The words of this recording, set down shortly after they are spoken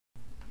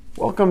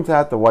Welcome to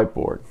At the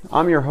Whiteboard.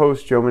 I'm your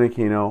host, Joe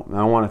Minicino, and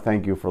I want to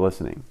thank you for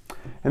listening.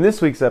 In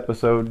this week's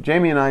episode,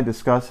 Jamie and I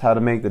discuss how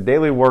to make the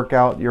daily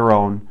workout your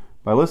own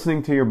by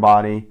listening to your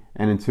body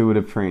and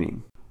intuitive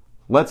training.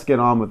 Let's get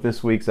on with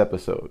this week's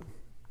episode.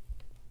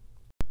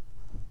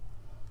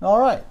 All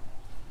right,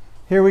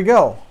 here we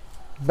go.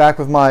 Back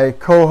with my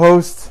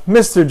co-host,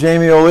 Mr.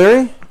 Jamie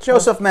O'Leary.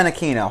 Joseph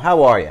Menachino,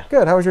 how are you?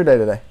 Good. How was your day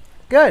today?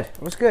 Good.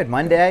 It was good.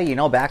 Monday,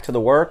 back to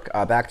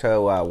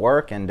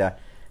work, and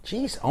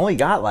geez, only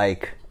got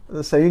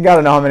So you got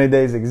to know how many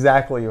days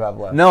exactly you have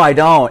left. No, I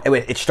don't.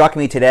 It struck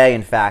me today.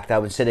 In fact, I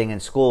was sitting in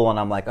school, and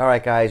I'm like, all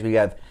right, guys, we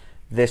have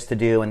this to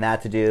do and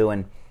that to do,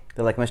 and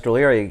they're like, Mr.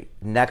 O'Leary,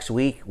 next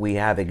week we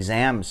have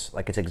exams,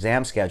 it's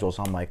exam schedule.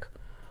 So I'm like,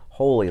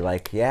 holy,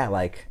 it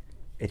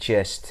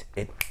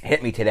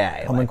hit me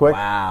today. Coming quick?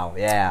 Wow,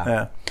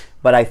 yeah.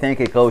 But I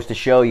think it goes to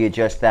show you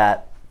just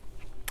that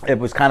it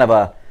was kind of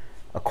a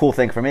cool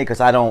thing for me because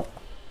I don't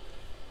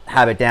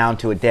have it down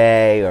to a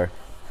day or,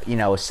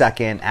 a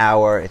second,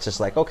 hour. It's just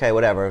like, okay,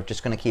 whatever.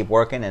 Just going to keep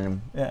working,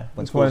 and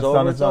when school's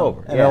over, it's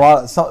over.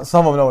 And some of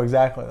them know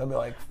exactly. They'll be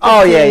like,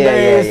 oh,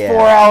 days,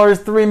 4 hours,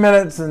 3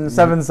 minutes, and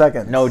 7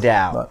 seconds. No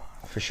doubt,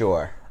 for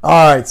sure.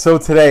 All right, so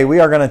today we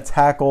are going to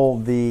tackle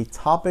the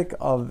topic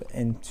of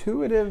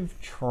intuitive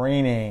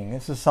training.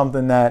 This is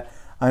something that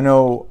I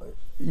know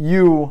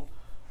you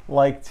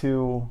like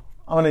to.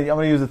 I'm going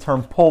to use the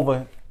term pull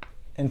the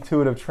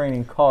intuitive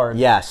training card.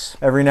 Yes.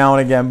 Every now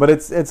and again, but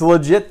it's a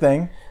legit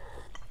thing.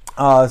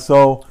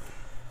 So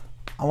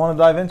I want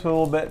to dive into it a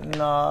little bit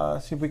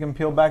and see if we can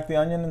peel back the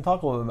onion and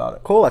talk a little bit about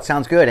it. Cool. That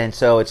sounds good. And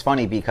so it's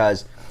funny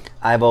because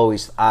I've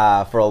always,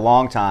 for a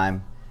long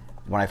time,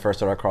 when I first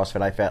started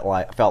CrossFit, I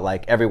felt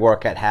like every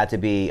workout had to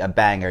be a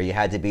banger. You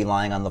had to be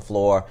lying on the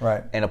floor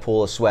in a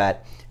pool of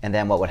sweat. And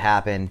then what would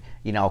happen,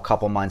 a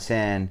couple months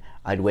in,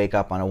 I'd wake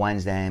up on a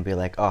Wednesday and be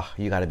like, oh,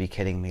 you got to be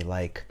kidding me.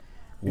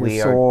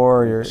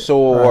 You're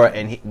sore,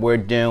 and we're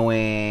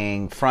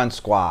doing front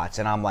squats.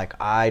 And I'm like,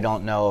 I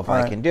don't know if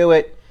I can do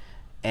it.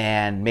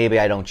 And maybe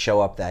I don't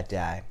show up that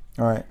day.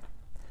 All right.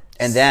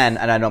 And then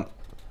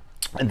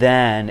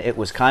it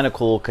was kind of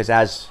cool because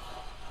as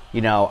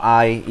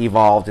I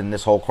evolved in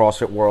this whole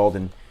CrossFit world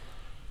and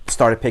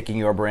started picking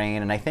your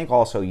brain, and I think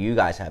also you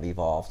guys have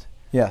evolved.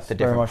 Yes, the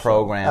different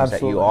programs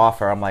that you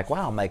offer. I'm like,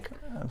 wow.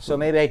 So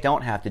maybe I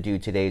don't have to do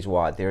today's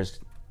WOD. There's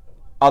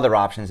other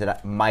options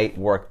that might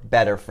work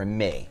better for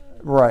me.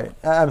 Right,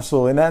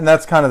 absolutely, and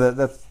that's kind of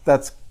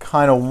that's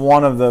kind of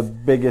one of the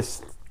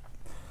biggest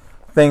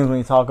things when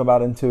you talk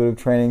about intuitive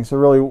training. So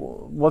really,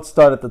 let's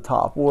start at the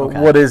top.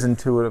 What is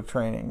intuitive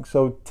training?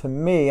 So to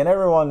me and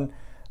everyone,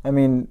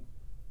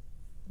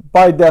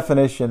 by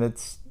definition,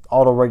 it's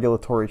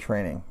auto-regulatory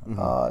training.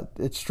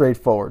 Mm-hmm. It's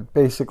straightforward.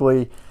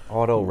 Basically,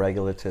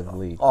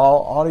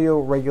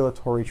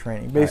 audio-regulatory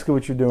training. Basically,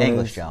 what you're doing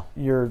is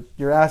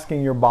you're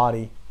asking your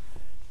body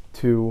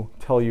to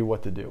tell you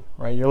what to do.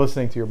 Right? You're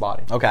listening to your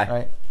body. Okay.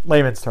 Right?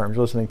 Layman's terms,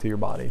 you're listening to your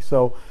body.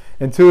 So,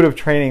 intuitive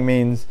training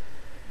means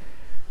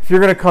if you're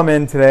going to come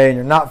in today and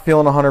you're not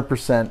feeling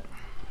 100%,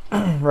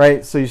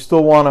 right? So you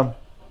still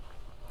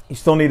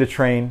need to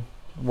train,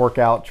 or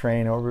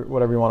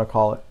whatever you want to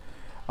call it.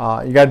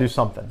 You got to do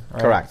something,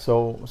 right? Correct.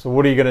 So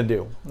what are you going to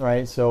do,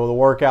 right? So the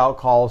workout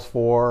calls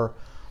for,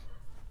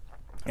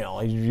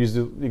 you use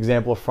the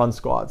example of front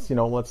squats.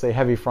 Let's say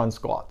heavy front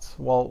squats.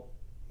 Well,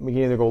 we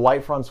can either go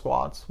light front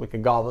squats, we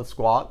could goblet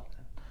squat,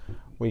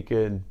 we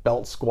could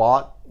belt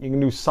squat. You can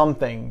do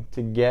something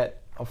to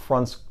get a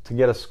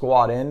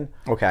squat in,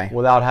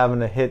 without having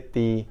to hit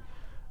the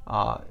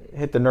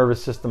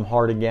nervous system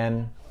hard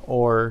again,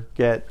 or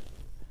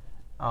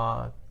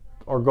go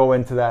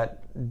into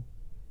that,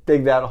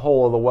 dig that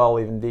hole of the well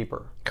even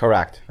deeper.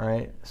 Correct.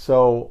 Right.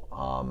 So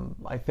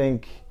I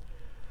think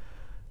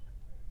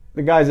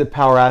the guys at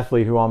Power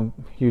Athlete, who I'm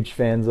huge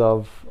fans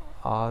of,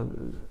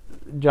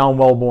 John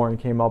Wellborn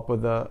came up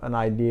with an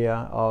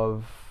idea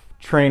of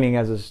training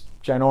as a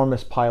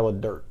ginormous pile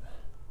of dirt.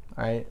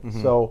 Right.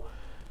 Mm-hmm. So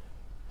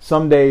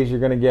some days you're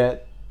going to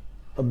get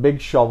a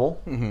big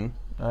shovel,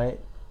 right?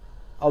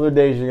 Other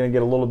days you're going to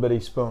get a little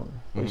bitty spoon.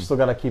 But you still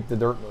got to keep the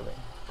dirt moving,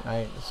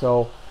 right?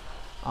 So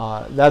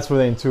that's where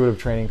the intuitive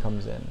training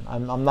comes in.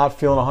 I'm not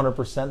feeling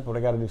 100%, but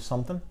I got to do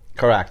something.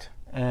 Correct.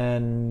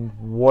 And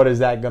what is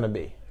that going to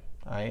be,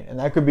 right? And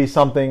that could be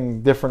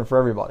something different for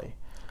everybody.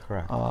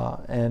 Correct.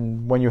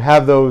 And when you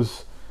have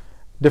those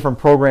different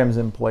programs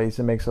in place,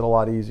 it makes it a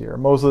lot easier.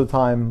 Most of the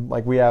time,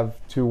 we have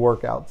 2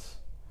 workouts.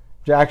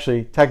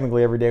 Actually,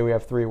 technically, every day we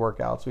have 3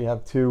 workouts. We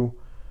have 2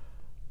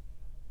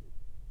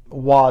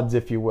 WODs,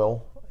 if you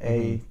will,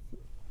 a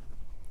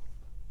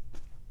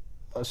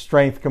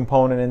strength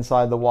component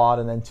inside the WOD,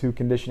 and then 2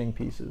 conditioning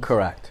pieces.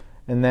 Correct.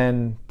 And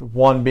then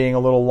one being a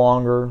little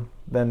longer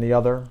than the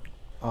other,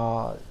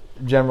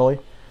 generally.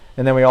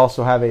 And then we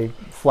also have a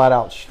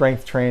flat-out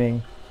strength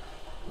training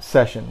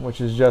session,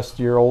 which is just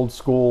your old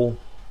school,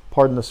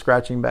 pardon the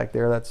scratching back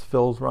there, that's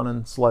Phil's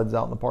running sleds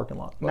out in the parking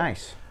lot. But,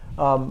 nice.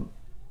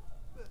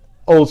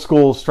 Old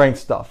school strength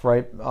stuff,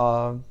 right?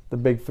 The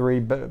big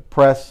 3,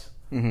 press,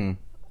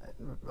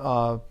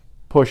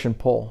 push and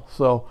pull.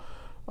 So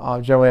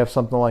generally have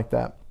something like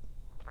that.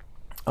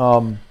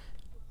 So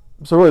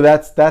really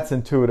that's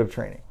intuitive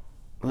training.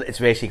 It's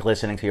basically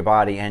listening to your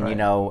body, and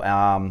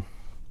Right.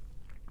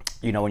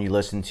 When you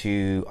listen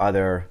to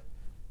other,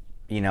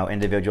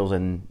 individuals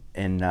in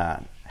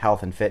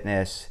health and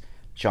fitness,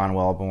 John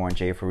Wellborn,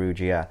 Jay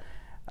Ferrugia,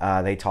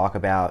 they talk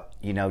about,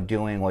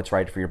 doing what's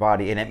right for your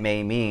body, and it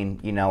may mean,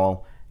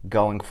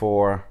 going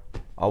for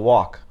a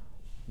walk.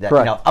 That,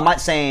 Correct. I'm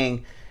not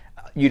saying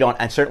you don't,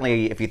 and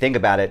certainly if you think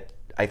about it,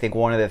 I think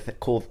one of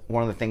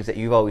the things that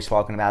you've always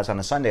spoken about is on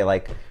a Sunday,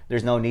 like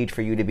there's no need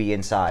for you to be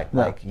inside.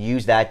 No. Like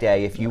use that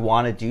day if you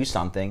want to do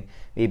something.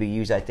 Maybe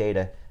use that day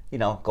to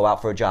go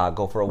out for a jog,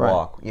 go for a Right.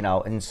 walk.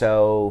 And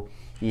so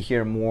you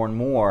hear more and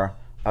more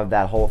of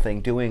that whole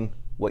thing, doing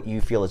what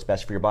you feel is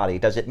best for your body.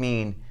 Does it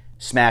mean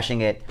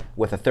smashing it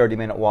with a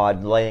 30-minute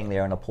WOD, laying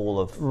there in a pool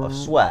of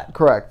sweat?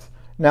 Correct.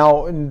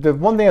 Now, the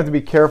one thing you have to be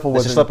careful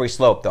with It's a slippery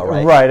slope, though,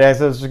 right? Right,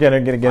 as I was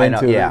going to get I know,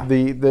 into, yeah.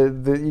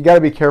 the you got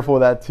to be careful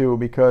with that too,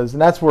 because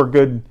and that's where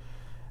good,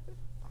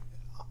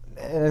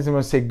 and I don't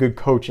want to say good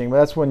coaching, but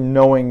that's when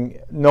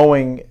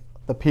knowing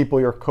the people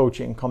you're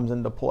coaching comes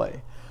into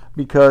play,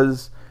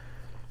 because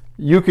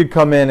you could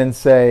come in and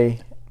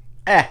say,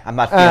 I'm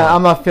not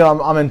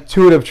feeling. I'm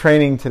intuitive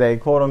training today,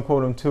 quote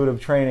unquote intuitive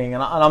training,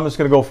 and I'm just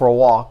going to go for a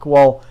walk.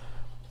 Well,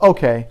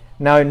 okay.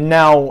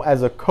 Now,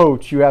 as a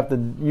coach, you have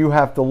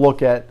to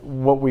look at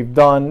what we've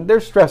done.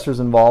 There's stressors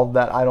involved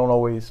that I don't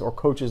always, or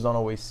coaches don't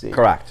always see.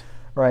 Correct.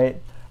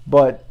 Right?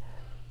 But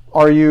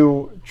are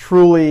you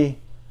truly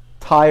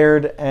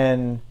tired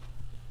and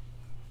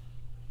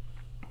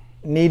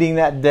needing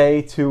that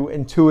day to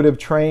intuitive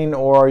train,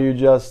 or are you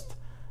just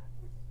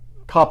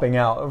copping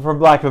out, for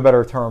lack of a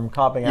better term,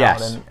 copping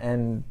Yes. out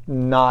and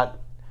not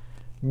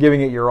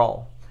giving it your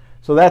all?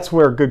 So that's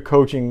where good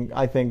coaching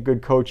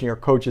or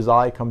coach's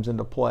eye comes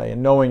into play,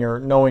 and knowing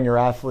your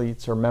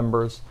athletes or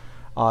members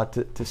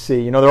to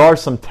see. There are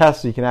some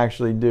tests you can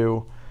actually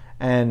do,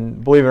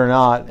 and believe it or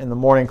not, in the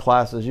morning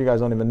classes, you guys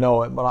don't even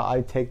know it, but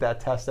I take that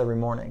test every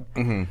morning.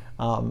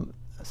 Mm-hmm.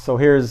 So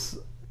here's,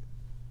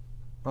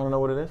 I don't know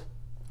what it is.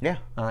 Yeah,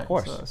 All right, of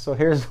course. So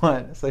here's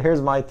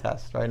my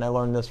test, right? And I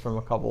learned this from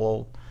a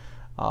couple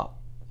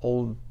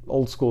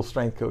old school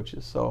strength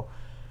coaches. So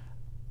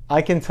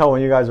I can tell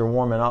when you guys are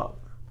warming up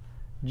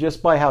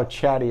just by how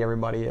chatty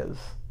everybody is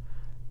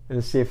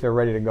to see if they're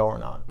ready to go or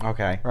not.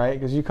 Okay. Right?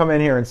 Because you come in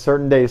here, and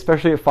certain days,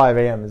 especially at 5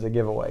 a.m. is a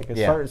giveaway.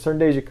 Because certain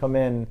days you come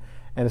in,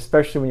 and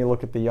especially when you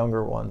look at the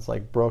younger ones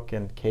like Brooke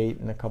and Kate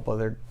and a couple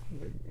other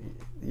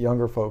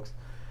younger folks,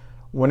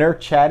 when they're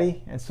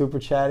chatty and super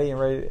chatty and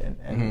ready,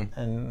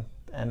 and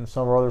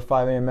some of our other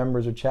 5 a.m.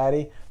 members are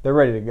chatty, they're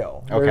ready to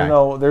go. Okay.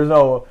 There's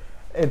no.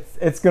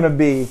 It's gonna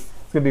be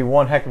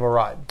one heck of a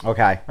ride.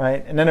 Okay.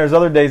 Right? And then there's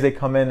other days they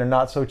come in, they're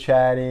not so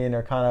chatty, and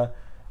they're kind of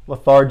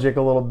lethargic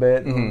a little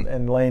bit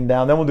and laying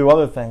down. Then we'll do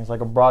other things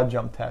like a broad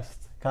jump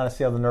test, kind of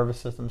see how the nervous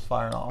system's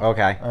firing off.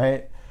 Okay.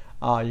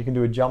 Right? You can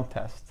do a jump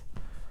test,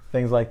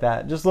 things like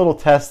that. Just little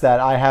tests that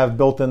I have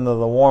built into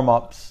the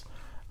warm-ups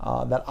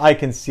that I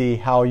can see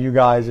how you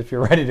guys, if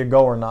you're ready to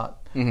go or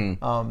not.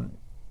 Mm-hmm.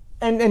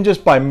 And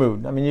just by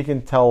mood. I mean, you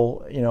can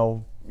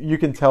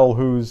tell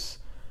who's.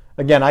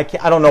 Again, I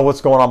don't know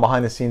what's going on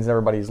behind the scenes in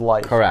everybody's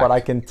life. Correct. But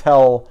I can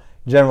tell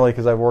generally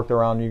because I've worked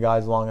around you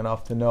guys long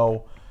enough to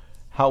know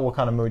what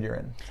kind of mood you're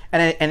in.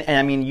 And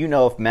I mean,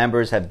 if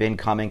members have been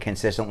coming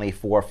consistently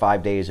 4 or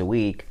 5 days a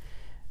week,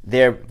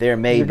 there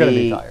may You're gonna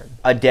be be tired.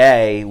 a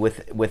day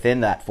within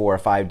that 4 or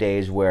 5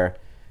 days where,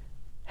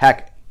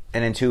 heck,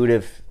 an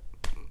intuitive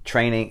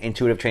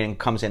training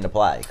comes into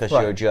play because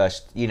Right. you're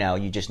just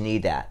you just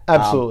need that.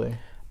 Absolutely.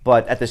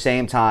 But at the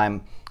same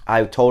time,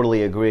 I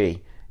totally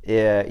agree.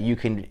 You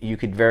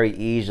could very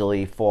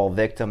easily fall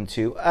victim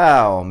to,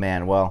 oh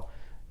man, well,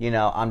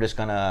 I'm just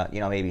gonna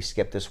maybe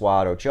skip the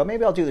squat, or Joe,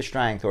 maybe I'll do the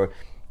strength, or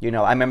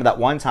I remember that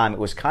one time it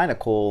was kind of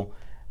cool.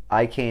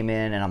 I came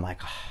in and I'm like,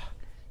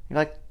 you're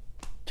like,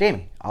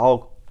 Jamie,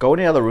 I'll go in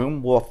the other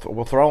room. We'll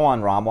throw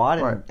on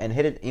Ramwad Right. and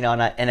hit it,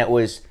 and it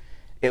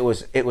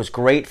was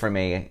great for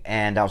me,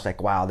 and I was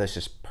like, wow, this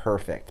is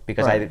perfect,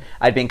 because Right.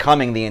 I'd been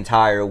coming the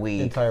entire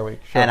week. Sure.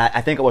 And I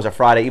think it was a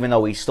Friday, even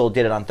though we still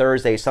did it on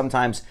Thursday.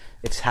 Sometimes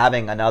it's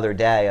having another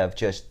day of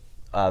just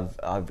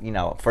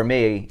for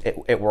me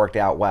it worked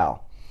out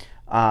well.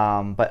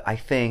 But I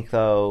think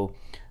though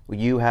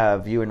you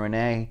and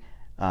Renee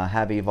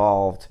have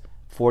evolved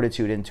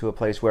Fortitude into a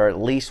place where at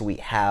least we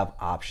have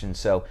options.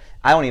 So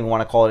I don't even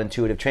want to call it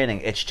intuitive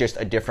training. It's just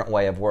a different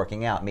way of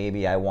working out.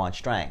 Maybe I want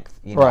strength.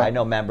 Right. I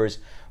know members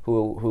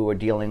who are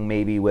dealing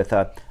maybe with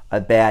a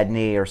bad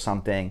knee or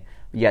something,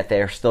 yet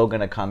they're still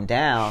going to come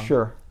down.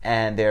 Sure.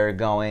 And they're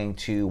going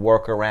to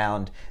work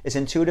around. Is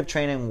intuitive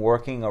training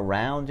working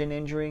around an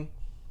injury?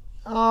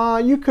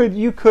 You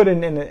could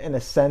in a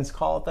sense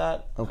call it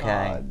that.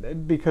 Okay.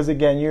 Because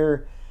again,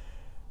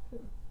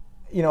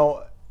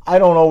 I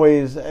don't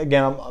always,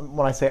 again,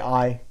 when I say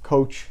I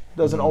coach,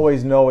 doesn't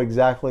always know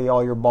exactly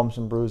all your bumps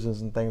and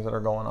bruises and things that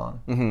are going on.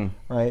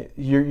 Mm-hmm. Right?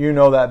 You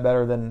know that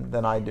better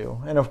than I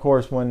do. And of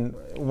course,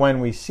 when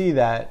we see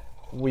that,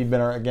 we've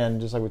been, again,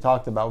 just like we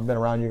talked about, we've been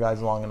around you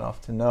guys long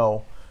enough to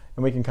know,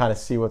 and we can kind of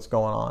see what's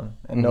going on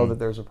and know that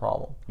there's a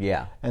problem.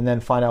 Yeah. And then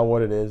find out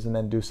what it is, and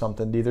then do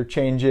something to either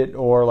change it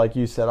or, like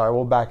you said, all right,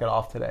 we'll back it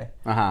off today.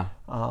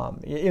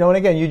 You know, and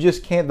again, you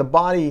just can't, the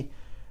body,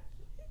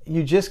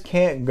 you just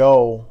can't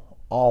go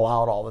all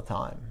out all the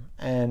time.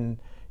 And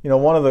you know,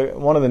 one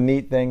of the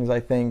neat things I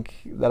think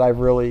that I've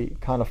really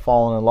kind of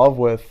fallen in love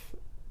with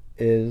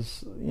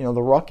is, you know,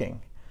 the rucking.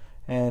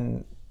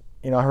 And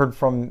you know, I heard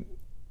from,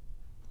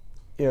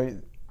 you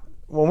know,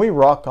 when we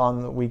ruck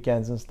on the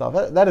weekends and stuff,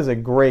 that is a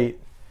great.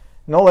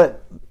 Don't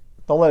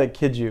let it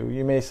kid you.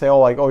 You may say, oh,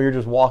 like, oh, you're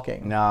just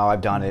walking. No,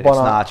 I've done it. It's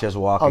not just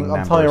walking.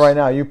 I'm telling you right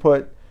now, you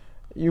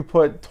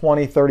put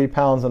 20, 30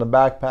 pounds in a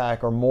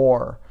backpack or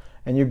more,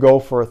 and you go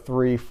for a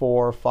 3,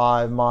 4,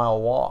 5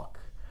 mile walk.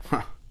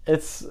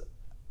 It's,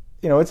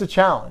 you know, it's a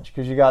challenge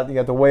because you got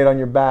the weight on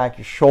your back,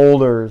 your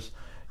shoulders.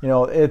 You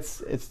know,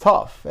 it's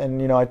tough.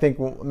 And you know, I think,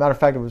 matter of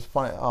fact, it was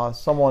funny.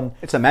 Someone.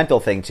 It's a mental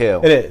thing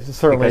too. It is. It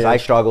certainly because is. I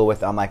struggle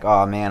with. I'm like,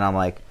 oh man. I'm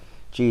like,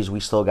 geez, we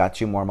still got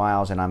 2 more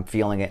miles, and I'm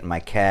feeling it, and my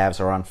calves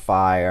are on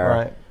fire.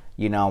 Right.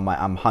 You know,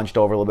 I'm hunched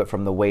over a little bit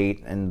from the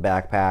weight and the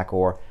backpack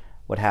or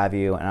what have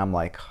you, and I'm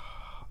like,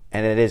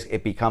 and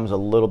it becomes a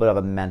little bit of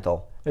a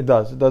mental. It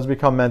does. It does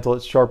become mental.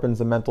 It sharpens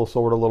the mental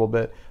sword a little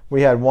bit.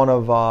 We had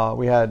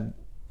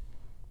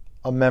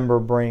a member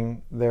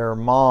bring their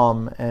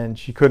mom, and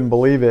she couldn't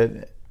believe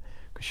it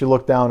because she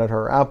looked down at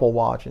her Apple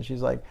Watch, and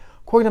she's like,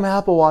 according to my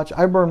Apple Watch,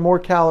 I burn more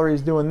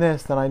calories doing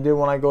this than I do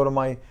when I go to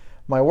my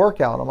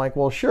workout. I'm like,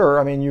 well, sure.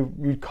 I mean,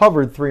 you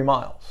covered 3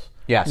 miles.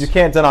 Yes. You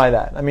can't deny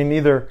that. I mean,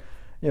 either,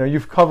 you know,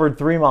 you've covered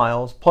 3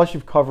 miles, plus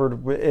you've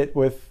covered it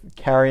with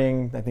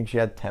carrying, I think she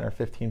had 10 or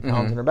 15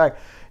 pounds in her back.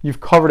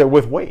 You've covered it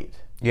with weight.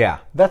 Yeah.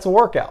 That's a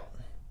workout.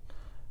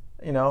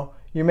 You know,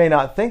 you may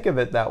not think of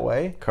it that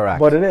way. Correct.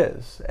 But it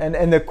is.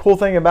 And the cool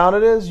thing about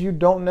it is you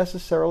don't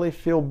necessarily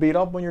feel beat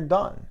up when you're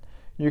done.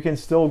 You can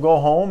still go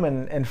home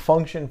and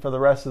function for the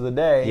rest of the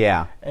day.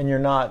 Yeah. And you're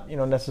not, you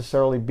know,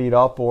 necessarily beat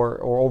up or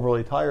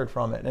overly tired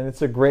from it. And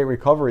it's a great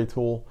recovery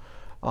tool.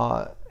 You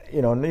know,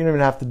 you don't even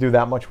have to do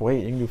that much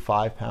weight. You can do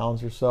 5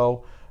 pounds or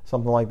so,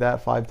 something like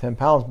that, 5, 10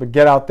 pounds. But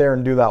get out there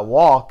and do that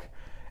walk.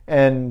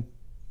 And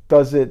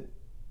does it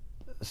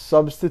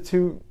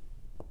substitute?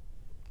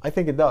 I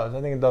think it does.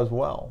 I think it does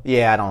well.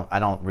 Yeah, I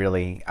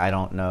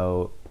don't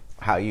know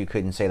how you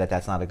couldn't say that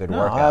that's not a good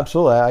workout.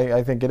 Absolutely.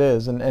 I think it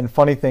is. And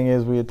funny thing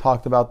is, we had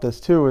talked about this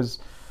too, is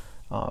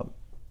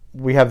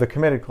we have the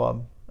Committed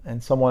Club,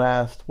 and someone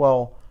asked,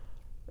 well,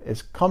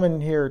 is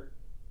coming here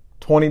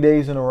 20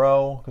 days in a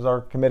row, because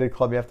our Committed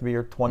Club, you have to be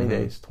here 20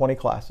 days, 20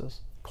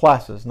 classes,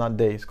 not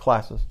days,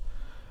 classes.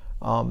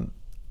 Can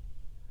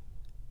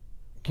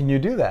you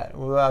do that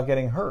without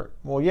getting hurt?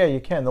 Well, yeah, you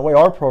can. The way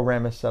our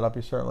program is set up,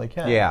 you certainly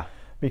can. Yeah.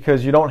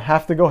 Because you don't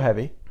have to go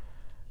heavy,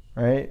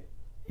 right?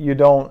 You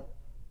don't.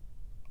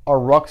 Our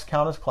rucks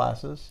count as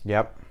classes.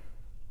 Yep.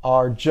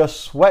 Our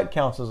just sweat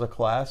counts as a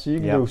class. So you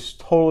can do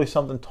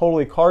something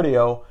totally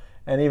cardio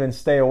and even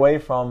stay away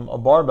from a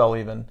barbell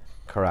even.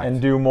 Correct.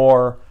 And do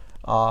more,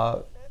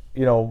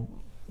 you know,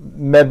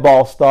 med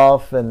ball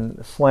stuff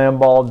and slam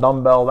ball,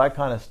 dumbbell, that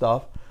kind of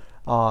stuff.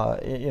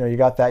 You know, you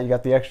got that. You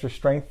got the extra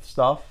strength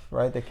stuff,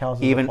 right? That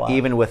counts as a class.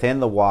 Even within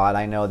the WOD,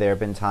 I know there have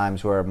been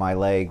times where my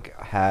leg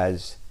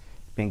has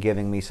been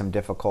giving me some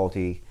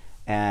difficulty,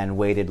 and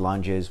weighted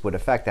lunges would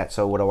affect that.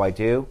 So what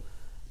do?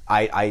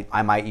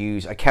 I might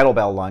use a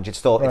kettlebell lunge. It's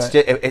still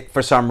it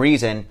for some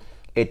reason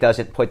it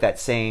doesn't put that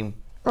same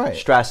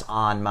stress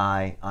on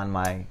my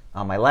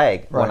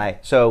leg when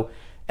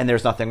and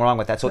there's nothing wrong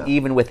with that. So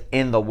even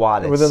within the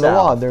WOD itself, within the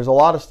WOD, there's a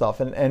lot of stuff,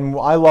 and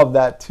I love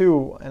that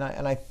too. And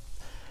I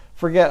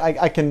forget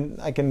I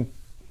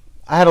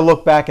had to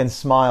look back and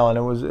smile, and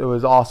it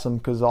was awesome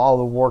because all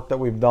the work that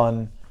we've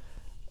done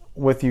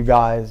with you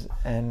guys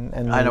and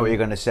I know what you're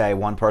going to say.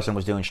 One person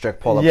was doing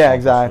strict pull-ups. Yeah,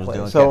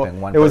 exactly. So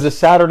it was a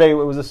Saturday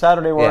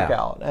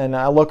workout, and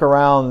I look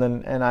around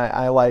and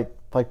I like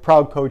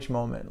proud coach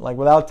moment, like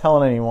without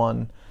telling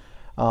anyone.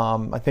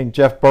 I think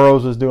Jeff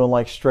Burrows was doing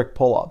like strict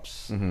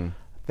pull-ups. I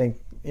think,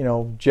 you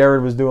know,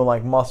 Jared was doing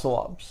like muscle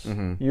ups.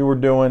 You were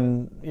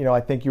doing, you know,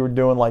 I think you were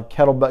doing like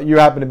kettlebell. You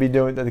happened to be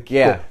doing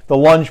the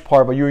lunge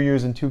part, but you were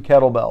using 2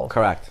 kettlebells.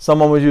 Correct.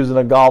 Someone was using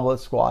a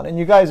goblet squat. And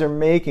you guys are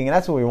making, and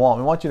that's what we want.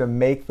 We want you to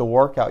make the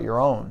workout your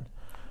own,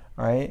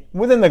 right?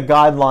 Within the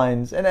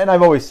guidelines, and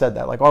I've always said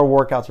that, like our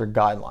workouts are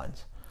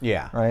guidelines.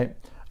 Yeah. Right?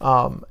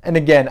 And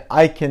again,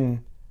 I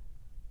can,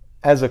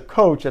 as a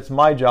coach, it's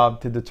my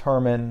job to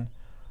determine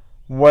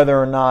whether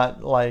or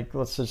not, like,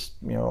 let's just,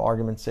 you know,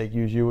 argument's sake,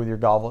 use you with your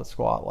goblet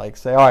squat. Like,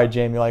 say, all right,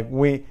 Jamie, like,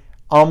 I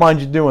don't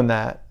mind you doing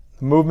that.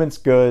 The movement's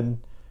good.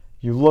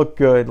 You look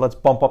good. Let's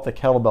bump up the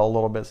kettlebell a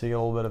little bit so you get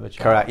a little bit of a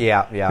challenge. Correct.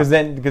 Yeah.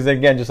 Because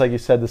again, just like you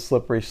said, the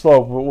slippery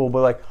slope, we'll be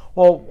like,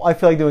 well, I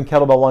feel like doing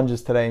kettlebell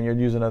lunges today, and you're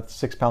using a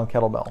 6-pound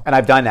kettlebell. And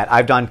I've done that.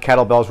 I've done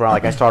kettlebells where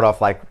I start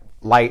off like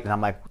light, and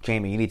I'm like,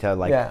 Jamie, you need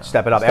to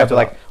step it up. After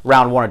like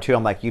round 1 or 2,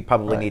 I'm like, you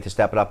probably need to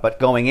step it up. But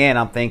going in,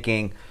 I'm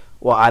thinking,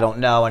 well, I don't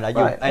know, and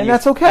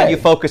that's okay. And you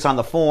focus on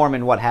the form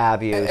and what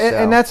have you.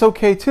 And that's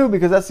okay too,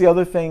 because that's the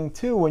other thing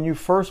too. When you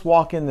first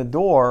walk in the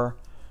door,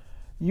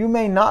 you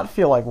may not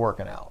feel like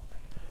working out,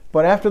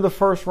 but after the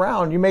first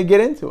round, you may get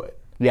into it.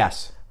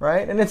 Yes.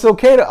 Right, and it's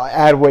okay to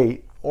add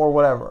weight or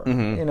whatever.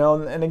 You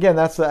know, and again,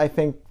 that's I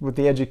think with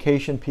the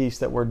education piece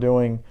that we're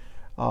doing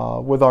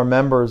with our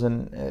members,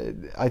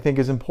 and I think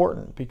is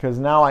important, because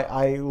now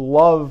I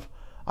love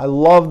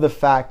the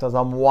fact as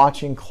I'm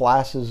watching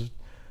classes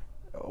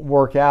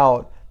work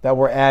out that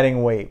we're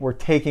adding weight, we're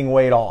taking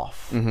weight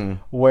off,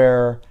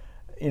 where,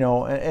 you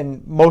know,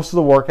 and most of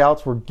the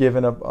workouts were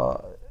given I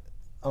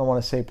don't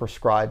want to say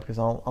prescribed, because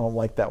I don't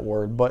like that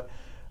word, but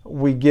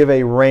we give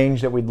a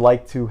range that we'd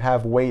like to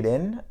have weight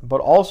in,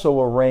 but also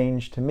a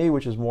range, to me,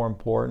 which is more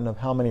important, of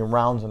how many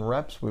rounds and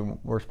reps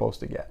we're supposed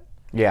to get.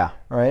 Yeah.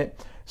 Right.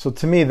 So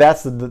to me,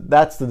 that's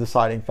the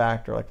deciding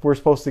factor. Like, we're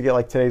supposed to get,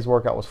 like today's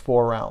workout was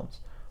 4 rounds.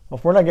 Well,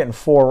 if we're not getting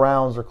 4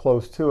 rounds or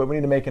close to it, we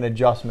need to make an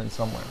adjustment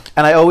somewhere.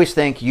 And I always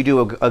think you do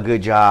a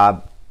good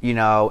job, you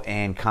know,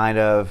 in kind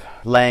of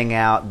laying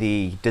out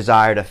the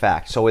desired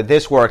effect. So with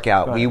this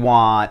workout, we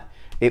want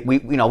it.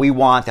 We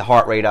want the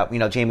heart rate up. You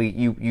know,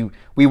 Jamie,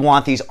 we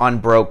want these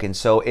unbroken.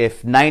 So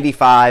if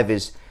 95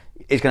 is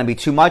going to be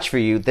too much for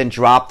you, then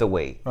drop the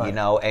weight, you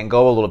know, and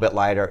go a little bit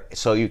lighter,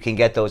 so you can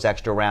get those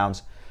extra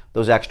rounds,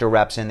 those extra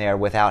reps in there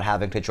without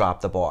having to drop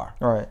the bar.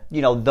 Right.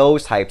 You know,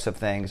 those types of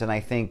things, and I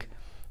think,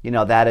 you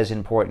know, that is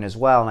important as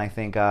well. And I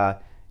think,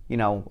 you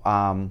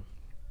know,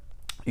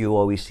 you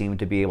always seem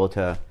to be able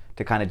to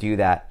kind of do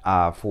that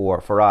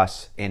for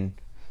us in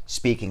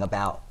speaking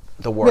about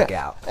the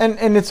workout. Yeah.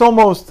 And it's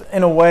almost,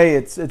 in a way,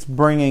 it's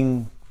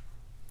bringing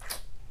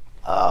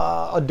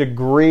a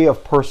degree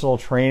of personal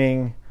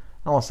training.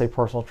 I don't want to say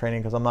personal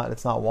training, because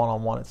it's not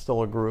one-on-one, it's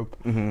still a group.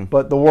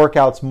 But the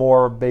workout's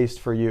more based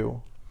for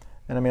you.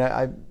 And I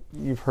mean,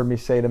 you've heard me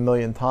say it a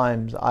million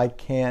times, I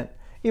can't,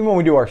 even when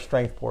we do our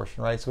strength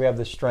portion, right? So we have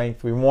the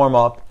strength, we warm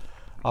up.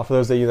 For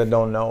those of you that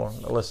don't know,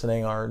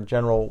 listening, our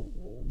general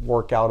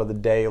workout of the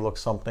day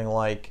looks something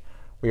like,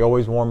 we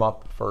always warm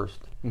up first.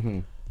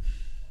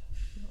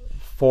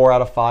 4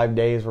 out of 5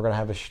 days, we're going to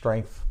have a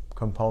strength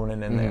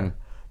component in there.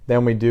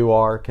 Then we do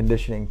our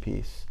conditioning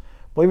piece.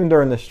 Well, even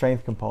during the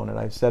strength component,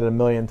 I've said it a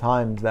million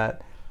times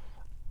that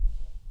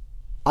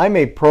I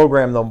may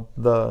program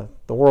the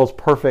world's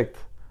perfect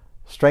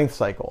strength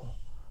cycle,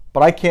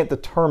 but I can't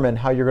determine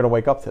how you're going to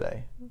wake up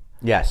today.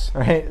 Yes.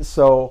 Right?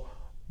 So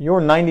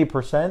your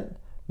 90%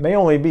 may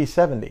only be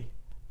 70%.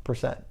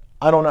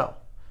 I don't know.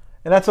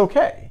 And that's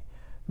okay,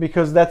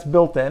 because that's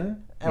built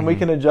in, and we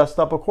can adjust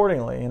up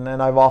accordingly. And then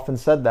I've often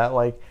said that,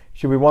 like,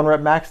 should we 1 rep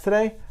max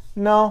today?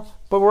 No,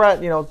 but we're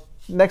at, you know,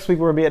 next week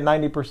we're going to be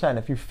at 90%.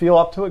 If you feel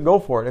up to it, go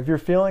for it. If you're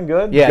feeling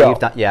good, yeah, go. you've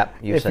done. Yeah,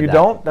 you've if said you that.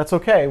 don't, that's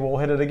okay. We'll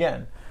hit it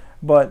again.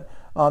 But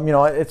you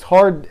know, it's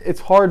hard. It's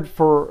hard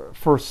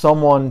for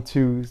someone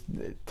to,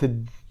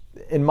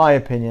 in my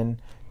opinion,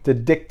 to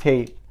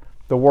dictate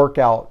the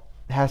workout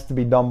has to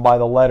be done by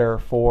the letter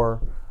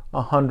for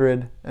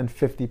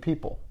 150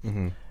 people.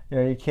 You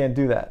know, you can't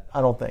do that,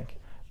 I don't think,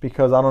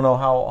 because I don't know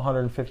how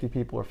 150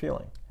 people are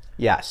feeling.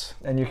 Yes.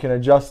 And you can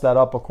adjust that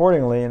up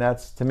accordingly, and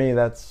that's, to me,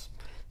 that's...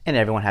 And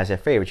everyone has their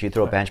favorites. You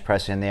throw a bench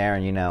press in there,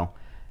 and you know,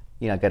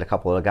 get a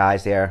couple of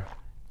guys there.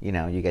 You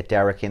know, you get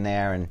Derek in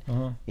there,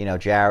 and you know,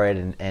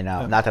 Jared, and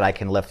not that I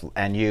can lift,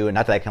 and you, and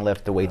not that I can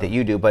lift the weight that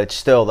you do, but it's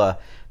still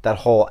that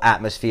whole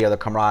atmosphere, the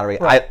camaraderie.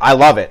 Right. I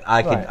love it.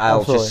 I'll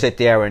absolutely. just sit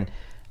there and,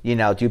 you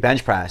know, do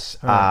bench press.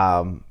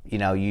 Right. You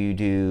know, you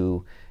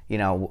do, you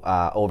know,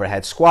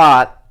 overhead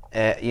squat,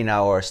 you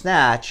know, or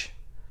snatch.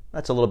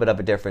 That's a little bit of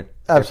a different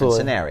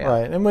scenario.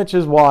 Right, and which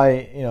is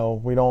why, you know,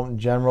 we don't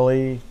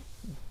generally,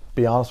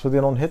 be honest with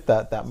you, don't hit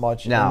that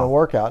much in the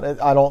workout.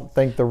 I don't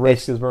think the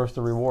risk is versus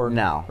the reward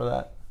for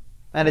that.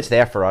 And it's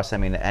there for us. I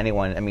mean,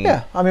 anyone. I mean,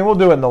 yeah. I mean, we'll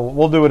do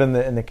it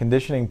in the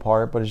conditioning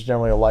part, but it's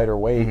generally a lighter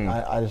weight.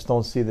 I just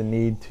don't see the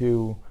need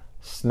to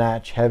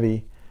snatch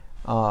heavy.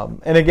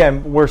 And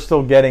again, we're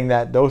still getting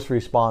that dose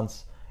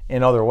response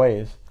in other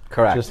ways.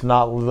 Correct. Just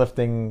not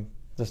lifting,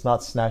 just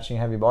not snatching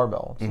heavy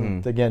barbell.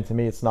 So again, to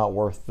me, it's not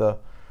worth the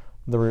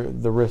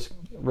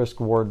risk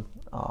reward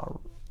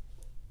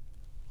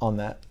on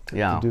that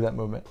to do that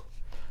movement.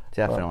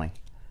 Definitely.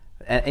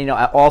 And, you know,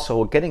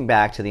 also getting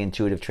back to the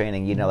intuitive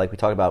training, you know, like we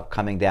talked about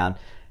coming down,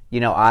 you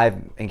know, I've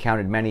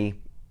encountered many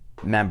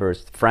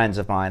members, friends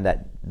of mine,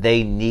 that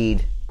they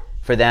need,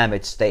 for them,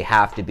 they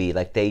have to be,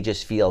 like, they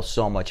just feel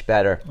so much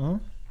better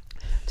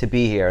to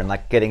be here. And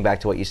like getting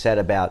back to what you said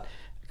about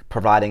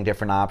providing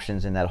different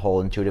options in that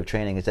whole intuitive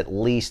training, is at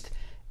least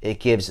it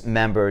gives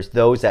members,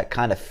 those that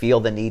kind of feel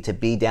the need to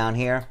be down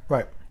here,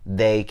 right,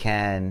 they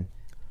can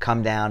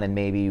come down and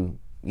maybe,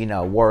 you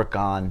know, work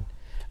on.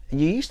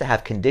 You used to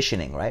have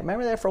conditioning, right?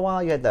 Remember that for a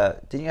while? You had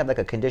didn't you have like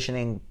a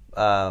conditioning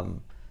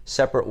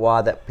separate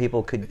WOD that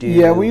people could do?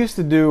 Yeah, we used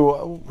to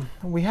do.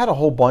 We had a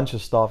whole bunch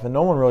of stuff, and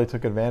no one really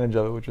took advantage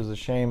of it, which was a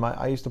shame.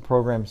 I used to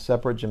program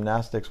separate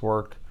gymnastics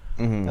work.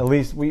 At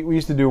least we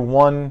used to do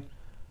one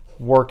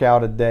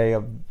workout a day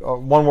of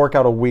one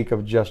workout a week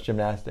of just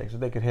gymnastics that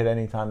they could hit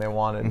anytime they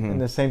wanted. And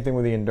the same thing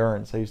with the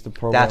endurance. I used to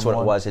program. That's what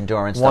it was,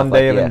 endurance. One stuff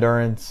day like, of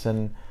endurance,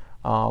 and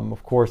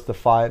of course the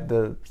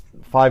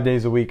 5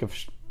 days a week of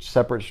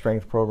separate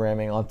strength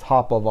programming on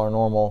top of our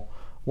normal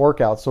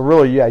workouts. So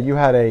really, yeah, you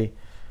had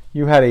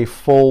a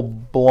full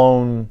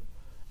blown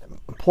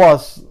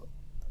plus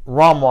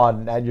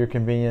ROMWOD at your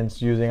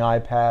convenience using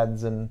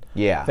iPads and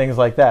things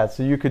like that.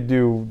 So you could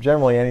do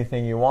generally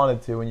anything you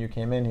wanted to when you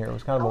came in here. It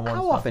was kind of a one-stop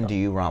How often shop. do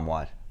you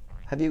ROMWOD?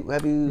 Have you?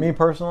 Me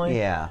personally?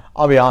 Yeah.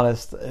 I'll be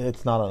honest,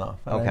 it's not enough.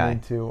 Okay.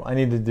 I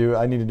need to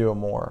do it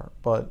more,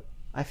 but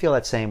I feel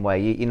that same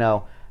way. You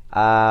know,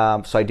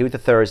 so I do it the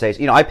Thursdays.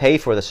 You know, I pay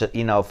for this,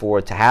 you know,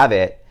 to have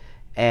it,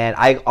 and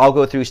I'll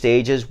go through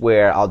stages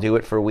where I'll do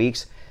it for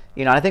weeks.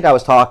 You know, I think I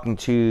was talking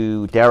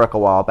to Derek a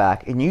while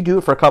back, and you do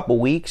it for a couple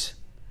weeks.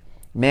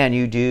 Man,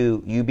 you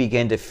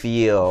begin to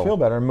feel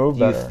better, move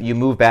better. You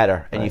move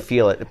better, and you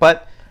feel it.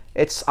 But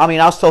I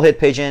mean, I'll still hit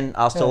pigeon.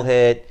 I'll still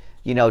hit,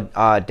 you know,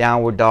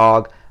 downward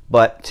dog.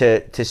 But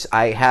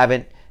I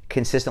haven't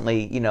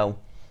consistently, you know,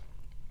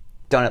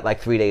 done it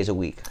like 3 days a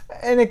week.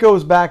 And it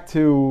goes back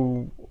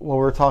to what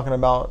we were talking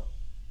about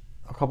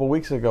a couple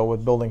weeks ago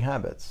with building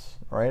habits,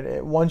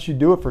 right? Once you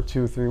do it for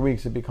 2-3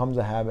 weeks, it becomes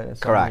a habit.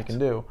 It's something you can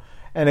do.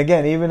 And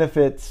again, even if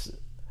it's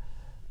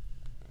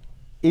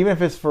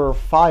for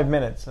 5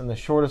 minutes and the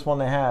shortest one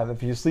they have,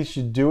 if you at least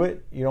you do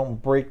it, you don't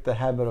break the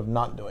habit of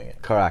not doing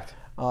it. Correct.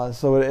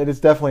 So it is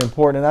definitely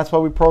important, and that's why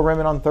we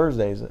program it on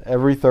Thursdays.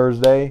 Every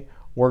Thursday,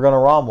 we're going to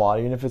ROMWOD,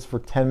 even if it's for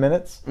 10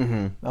 minutes.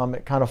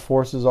 It kind of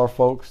forces our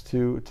folks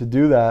to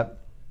do that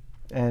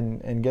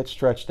and get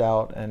stretched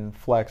out and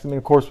flex. I mean,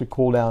 of course, we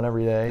cool down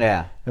every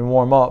day and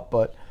warm up,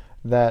 but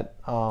that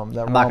I'm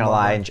not going to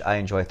lie, I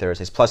enjoy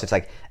Thursdays. Plus, it's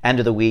like end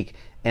of the week.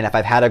 And if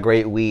I've had a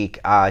great week,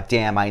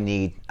 damn, I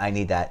need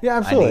that. Yeah,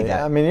 absolutely.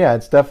 I mean, yeah,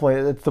 it's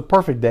the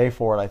perfect day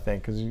for it, I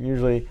think, because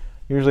usually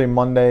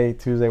Monday,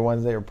 Tuesday,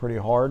 Wednesday are pretty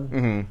hard,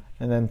 and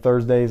then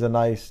Thursday's a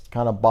nice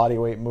kind of body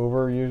weight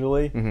mover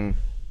usually.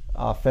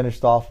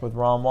 Finished off with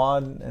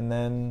ROMWOD, and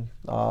then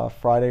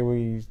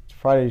Friday's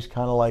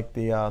kind of like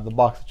the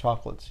box of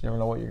chocolates. You never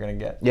know what you're gonna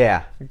get.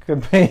 Yeah, it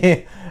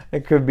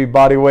could be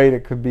body weight,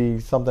 it could be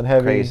something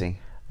heavy. Crazy.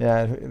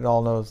 Yeah, it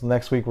all knows.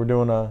 Next week we're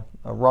doing a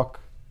ruck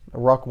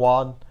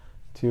WOD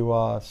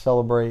to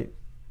celebrate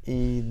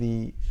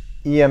the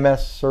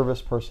EMS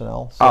service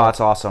personnel. So that's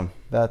awesome.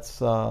 That's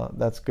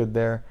good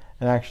there,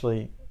 and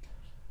actually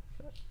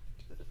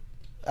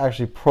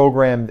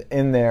programmed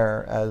in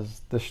there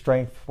as the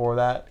strength for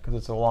that, because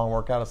it's a long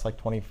workout. It's like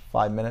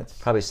 25 minutes.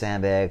 Probably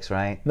sandbags,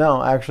 right?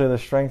 No, actually the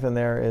strength in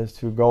there is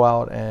to go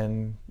out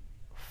and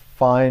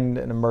find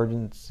an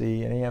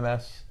emergency, an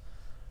EMS.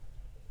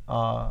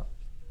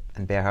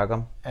 And bear hug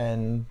them?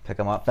 And pick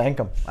them up? Thank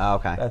them. Oh,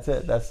 okay. That's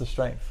it. That's the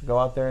strength. Go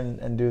out there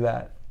and do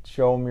that.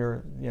 Show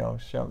them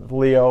show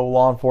Leo,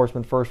 law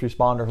enforcement, first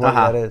responder, whoever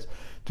that is,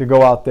 to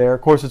go out there.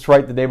 Of course, it's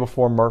right the day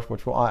before Murph,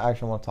 which I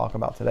actually want to talk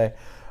about today.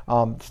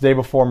 It's the day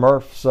before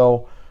Murph,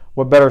 so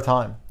what better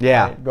time?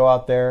 Yeah. Right? Go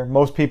out there.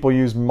 Most people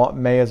use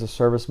May as a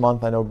service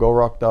month. I know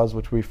GoRuck does,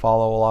 which we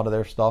follow a lot of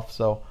their stuff,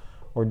 so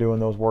we're doing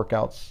those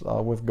workouts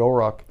with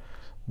GoRuck.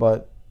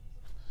 But,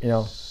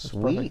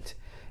 Sweet.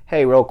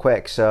 Hey, real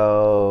quick,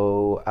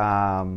 so